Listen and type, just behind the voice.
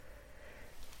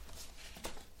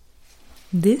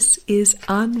This is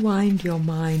Unwind Your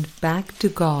Mind Back to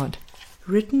God,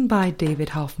 written by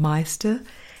David Hoffmeister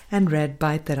and read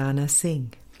by Tarana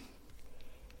Singh.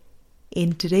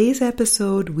 In today's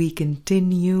episode, we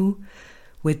continue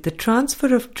with the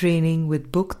transfer of training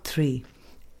with Book 3.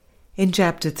 In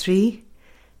Chapter 3,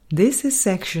 this is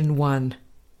Section 1,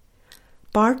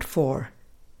 Part 4,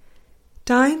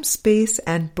 Time, Space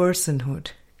and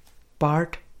Personhood,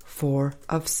 Part 4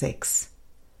 of 6.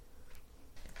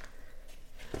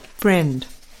 Friend,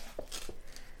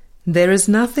 there is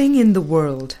nothing in the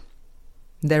world,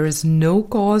 there is no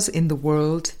cause in the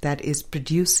world that is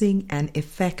producing an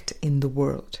effect in the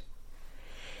world.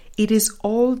 It is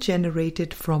all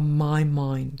generated from my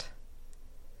mind.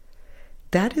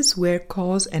 That is where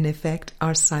cause and effect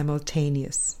are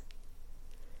simultaneous.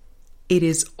 It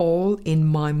is all in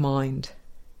my mind.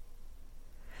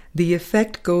 The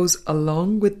effect goes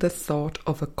along with the thought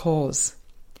of a cause,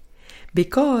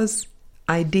 because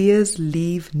ideas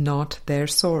leave not their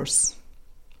source.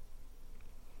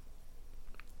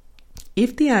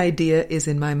 If the idea is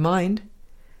in my mind,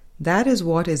 that is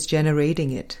what is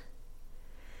generating it.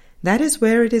 That is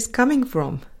where it is coming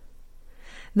from.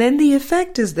 Then the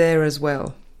effect is there as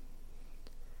well.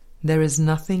 There is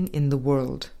nothing in the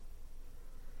world.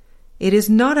 It is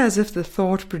not as if the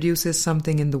thought produces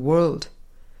something in the world,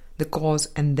 the cause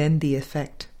and then the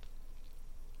effect.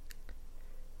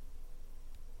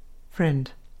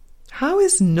 Friend, how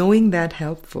is knowing that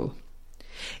helpful?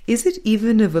 Is it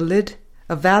even a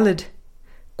valid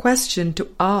question to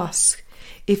ask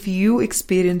if you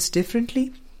experience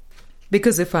differently?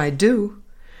 Because if I do,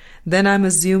 then I'm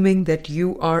assuming that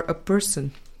you are a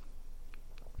person.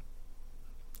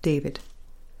 David,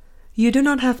 you do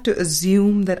not have to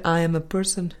assume that I am a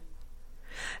person.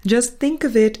 Just think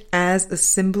of it as a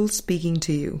symbol speaking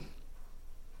to you.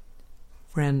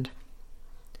 Friend,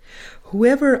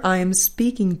 whoever I am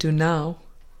speaking to now,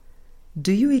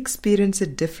 do you experience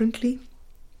it differently?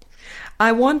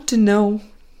 I want to know.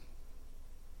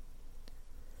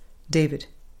 David,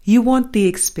 you want the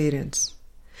experience.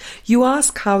 You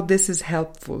ask how this is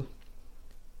helpful.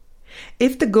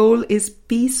 If the goal is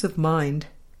peace of mind,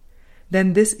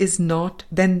 then this is not,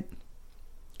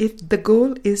 if the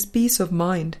goal is peace of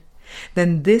mind,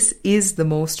 then this is the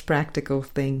most practical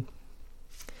thing.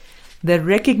 The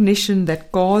recognition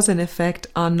that cause and effect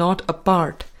are not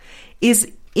apart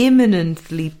is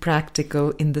eminently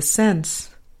practical in the sense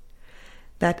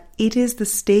that it is the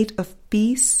state of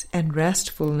peace and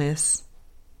restfulness,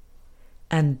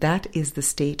 and that is the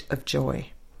state of joy.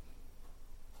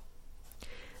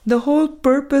 The whole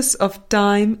purpose of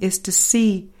time is to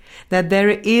see that there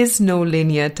is no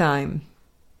linear time.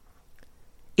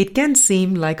 It can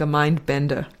seem like a mind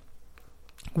bender.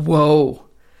 Whoa!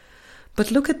 But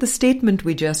look at the statement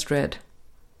we just read.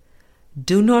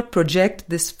 Do not project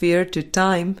this fear to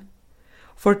time,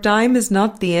 for time is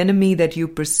not the enemy that you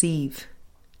perceive.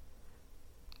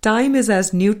 Time is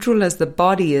as neutral as the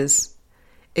body is,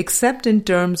 except in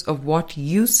terms of what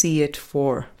you see it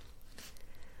for.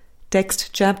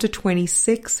 Text chapter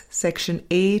 26, section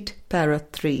 8, para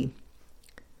 3.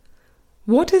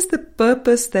 What is the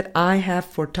purpose that I have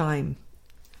for time?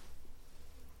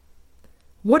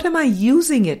 What am I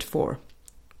using it for?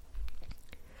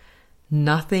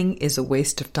 Nothing is a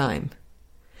waste of time.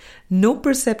 No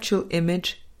perceptual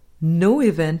image, no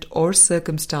event or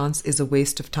circumstance is a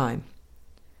waste of time.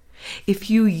 If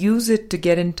you use it to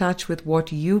get in touch with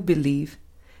what you believe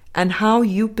and how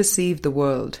you perceive the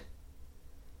world,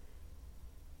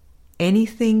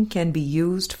 anything can be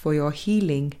used for your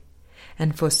healing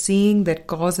and for seeing that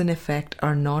cause and effect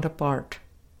are not apart.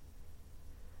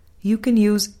 You can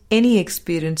use any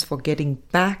experience for getting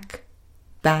back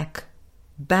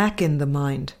in the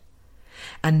mind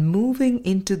and moving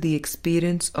into the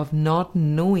experience of not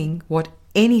knowing what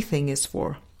anything is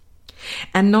for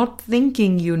and not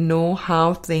thinking you know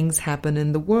how things happen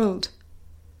in the world,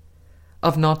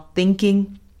 of not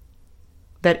thinking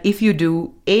that if you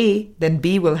do A, then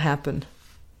B will happen.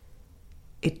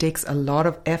 It takes a lot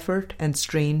of effort and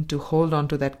strain to hold on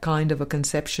to that kind of a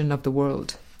conception of the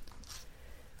world.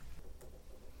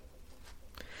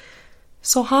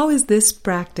 So how is this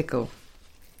practical?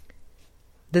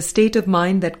 The state of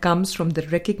mind that comes from the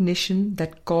recognition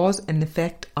that cause and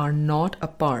effect are not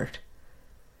apart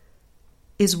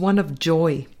is one of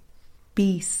joy,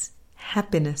 peace,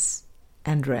 happiness,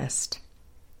 and rest.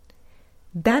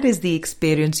 That is the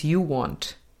experience you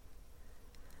want.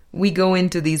 We go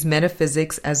into these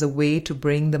metaphysics as a way to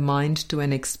bring the mind to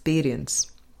an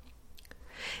experience.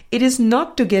 It is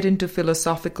not to get into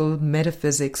philosophical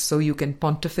metaphysics so you can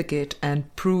pontificate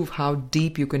and prove how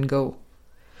deep you can go,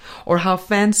 or how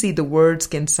fancy the words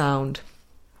can sound.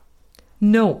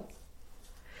 No.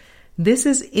 This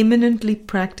is eminently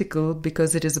practical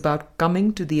because it is about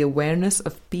coming to the awareness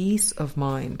of peace of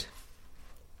mind.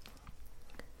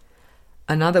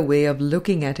 Another way of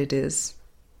looking at it is,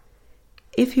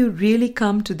 if you really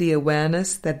come to the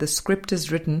awareness that the script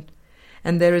is written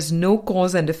and there is no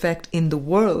cause and effect in the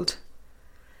world,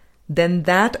 then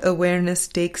that awareness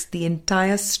takes the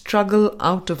entire struggle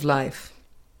out of life.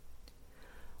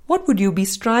 What would you be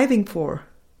striving for?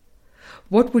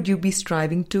 What would you be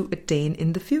striving to attain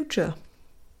in the future?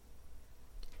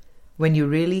 When you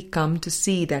really come to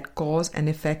see that cause and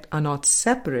effect are not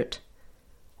separate,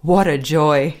 what a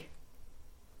joy!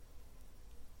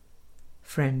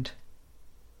 Friend,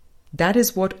 that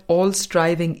is what all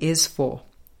striving is for.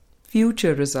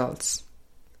 Future results.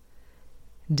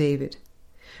 David,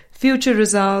 future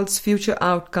results, future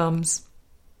outcomes.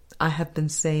 I have been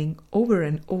saying over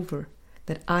and over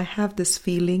that I have this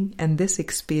feeling and this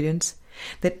experience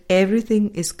that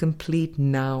everything is complete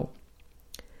now.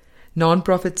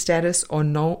 Non-profit status or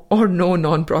no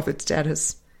non-profit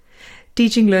status.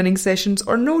 Teaching learning sessions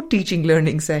or no teaching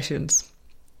learning sessions.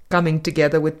 Coming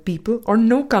together with people or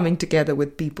no coming together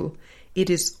with people. It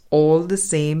is all the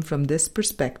same from this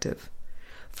perspective,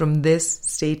 from this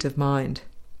state of mind.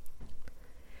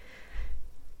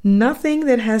 Nothing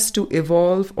that has to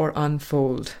evolve or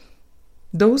unfold.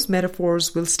 Those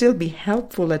metaphors will still be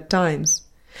helpful at times,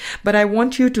 but I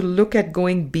want you to look at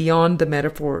going beyond the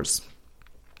metaphors.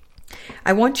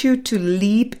 I want you to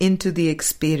leap into the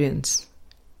experience.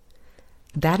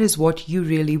 That is what you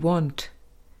really want.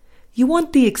 You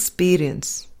want the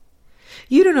experience.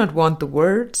 You do not want the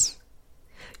words.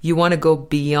 You want to go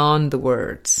beyond the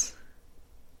words.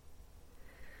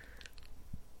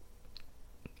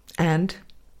 And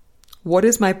what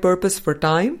is my purpose for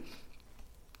time?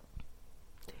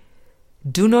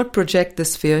 Do not project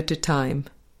this fear to time,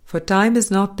 for time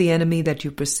is not the enemy that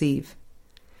you perceive.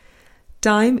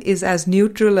 Time is as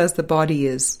neutral as the body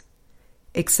is,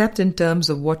 except in terms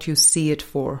of what you see it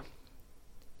for.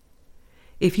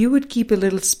 If you would keep a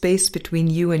little space between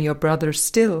you and your brother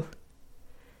still,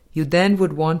 you then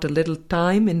would want a little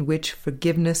time in which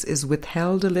forgiveness is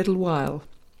withheld a little while.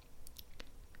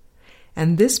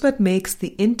 And this but makes the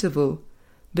interval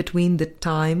between the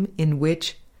time in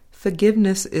which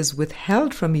forgiveness is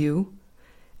withheld from you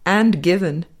and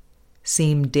given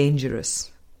seem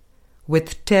dangerous,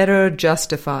 with terror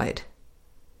justified.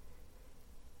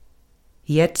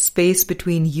 Yet space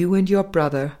between you and your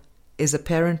brother is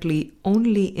apparently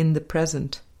only in the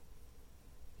present,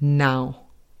 now,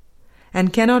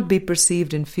 and cannot be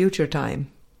perceived in future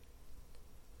time.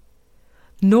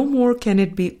 No more can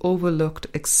it be overlooked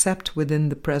except within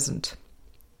the present.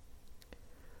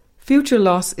 Future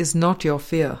loss is not your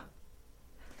fear,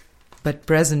 but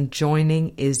present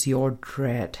joining is your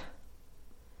dread.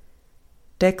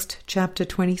 Text chapter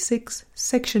 26,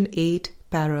 section 8,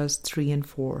 paras 3 and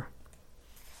 4.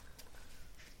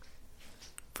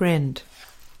 Friend,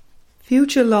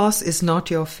 future loss is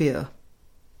not your fear.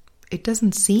 It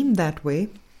doesn't seem that way.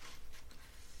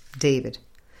 David,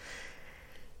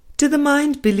 to the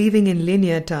mind believing in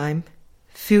linear time,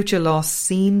 future loss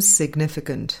seems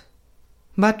significant.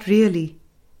 But really,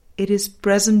 it is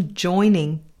present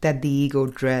joining that the ego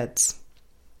dreads.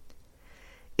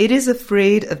 It is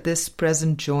afraid of this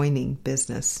present joining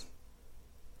business.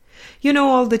 You know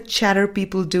all the chatter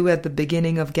people do at the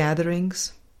beginning of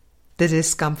gatherings? The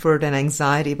discomfort and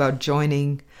anxiety about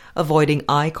joining, avoiding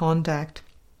eye contact.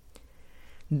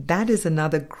 That is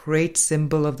another great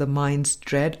symbol of the mind's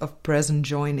dread of present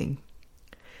joining.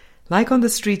 Like on the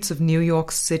streets of New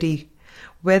York City,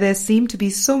 where there seem to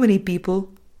be so many people,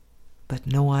 but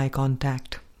no eye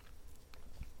contact.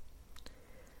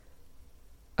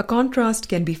 A contrast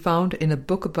can be found in a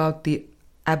book about the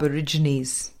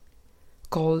Aborigines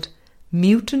called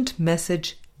Mutant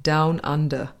Message Down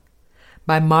Under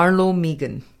by Marlo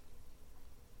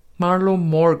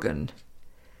Morgan.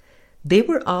 They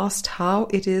were asked how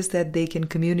it is that they can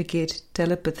communicate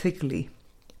telepathically,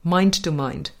 mind to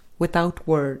mind, without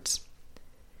words.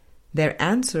 Their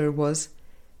answer was,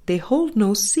 they hold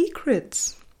no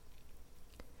secrets.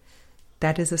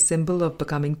 That is a symbol of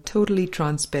becoming totally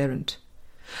transparent,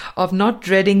 of not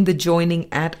dreading the joining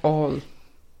at all.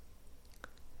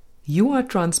 You are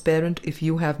transparent if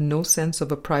you have no sense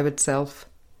of a private self,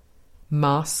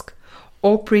 mask,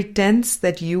 or pretense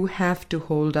that you have to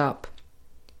hold up.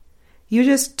 You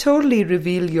just totally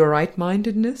reveal your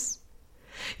right-mindedness.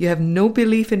 You have no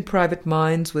belief in private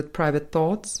minds with private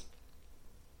thoughts.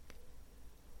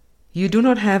 You do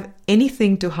not have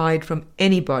anything to hide from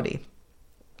anybody.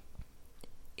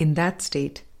 In that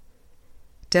state,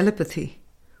 telepathy,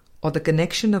 or the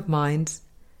connection of minds,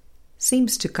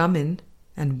 seems to come in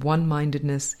and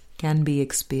one-mindedness can be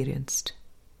experienced.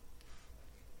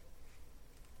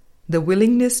 The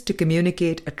willingness to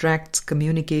communicate attracts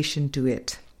communication to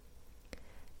it.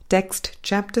 Text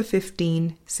chapter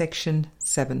 15, section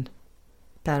 7,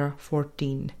 para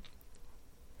 14.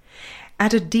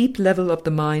 At a deep level of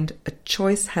the mind, a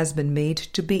choice has been made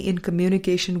to be in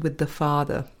communication with the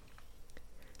Father.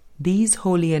 These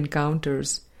holy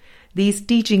encounters, these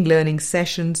teaching-learning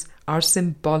sessions are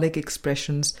symbolic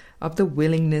expressions of the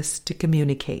willingness to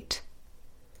communicate.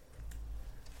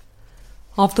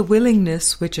 Of the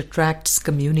willingness which attracts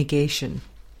communication.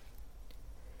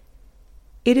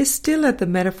 It is still at the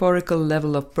metaphorical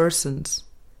level of persons,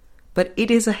 but it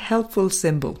is a helpful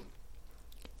symbol.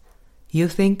 You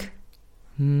think,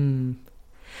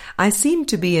 I seem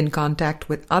to be in contact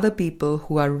with other people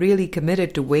who are really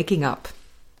committed to waking up.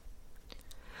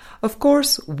 Of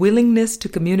course, willingness to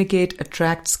communicate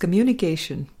attracts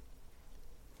communication.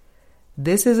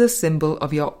 This is a symbol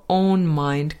of your own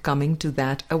mind coming to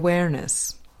that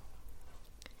awareness.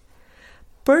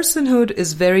 Personhood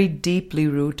is very deeply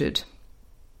rooted.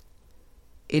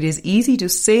 It is easy to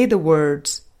say the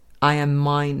words, I am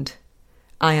mind,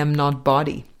 I am not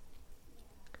body.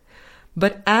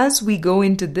 But as we go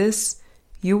into this,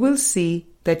 you will see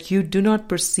that you do not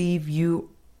perceive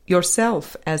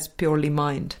yourself as purely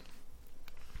mind.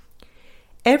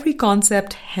 Every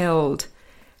concept held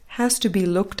has to be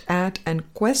looked at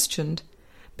and questioned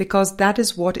because that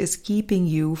is what is keeping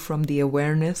you from the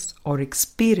awareness or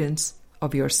experience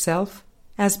of yourself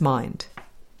as mind.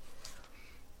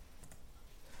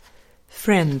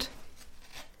 Friend,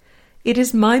 it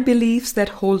is my beliefs that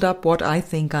hold up what I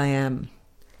think I am.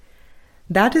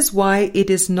 That is why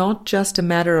it is not just a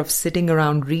matter of sitting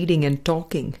around reading and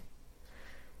talking.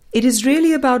 It is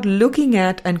really about looking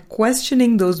at and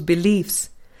questioning those beliefs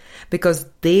because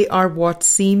they are what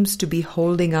seems to be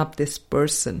holding up this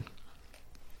person.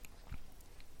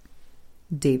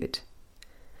 David.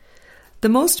 The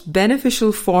most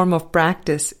beneficial form of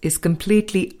practice is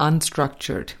completely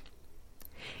unstructured.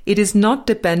 It is not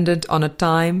dependent on a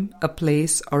time, a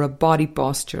place, or a body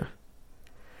posture.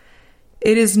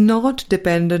 It is not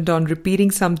dependent on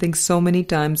repeating something so many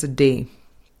times a day.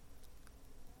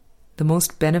 The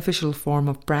most beneficial form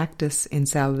of practice in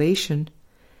salvation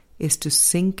is to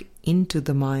sink into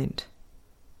the mind.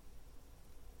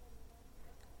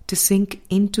 To sink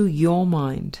into your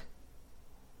mind.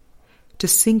 To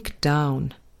sink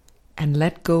down and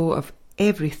let go of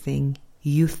everything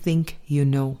you think you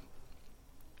know.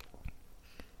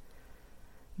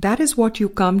 That is what you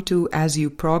come to as you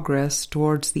progress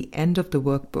towards the end of the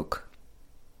workbook.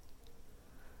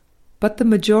 But the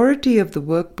majority of the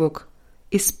workbook,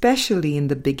 especially in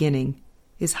the beginning,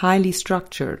 is highly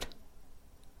structured.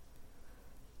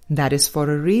 That is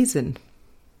for a reason.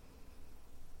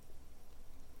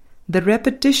 The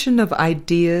repetition of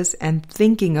ideas and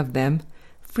thinking of them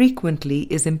frequently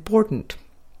is important.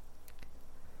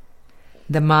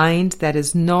 The mind that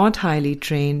is not highly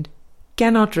trained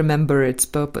cannot remember its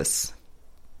purpose.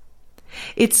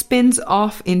 It spins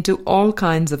off into all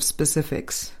kinds of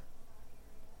specifics.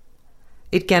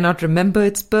 It cannot remember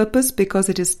its purpose because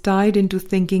it is tied into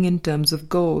thinking in terms of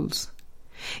goals,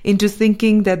 into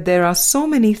thinking that there are so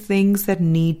many things that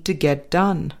need to get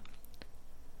done.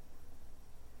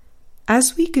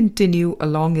 As we continue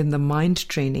along in the mind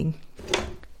training,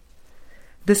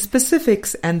 the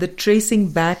specifics and the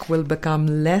tracing back will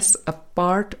become less a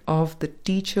part of the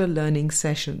teacher learning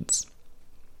sessions.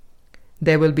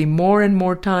 There will be more and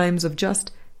more times of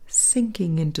just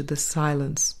sinking into the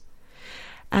silence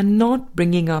and not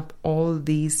bringing up all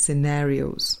these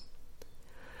scenarios,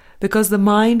 because the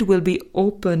mind will be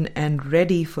open and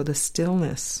ready for the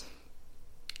stillness.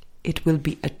 It will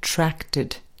be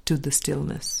attracted to the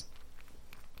stillness.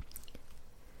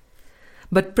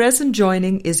 But present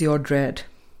joining is your dread.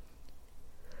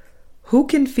 Who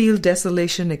can feel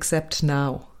desolation except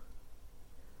now?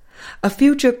 A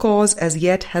future cause as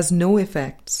yet has no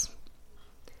effects.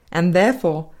 And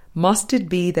therefore must it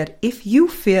be that if you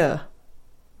fear,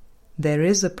 there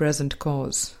is a present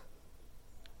cause.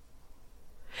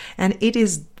 And it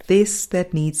is this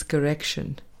that needs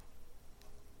correction,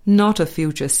 not a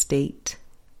future state.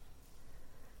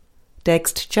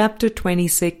 Text chapter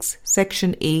 26,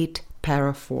 section 8,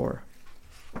 para 4.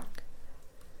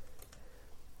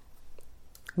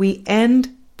 We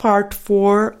end part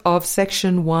 4 of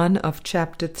section 1 of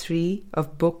chapter 3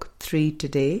 of book 3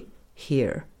 today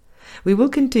here. We will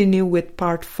continue with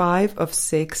part 5 of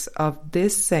 6 of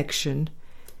this section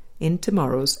in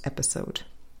tomorrow's episode.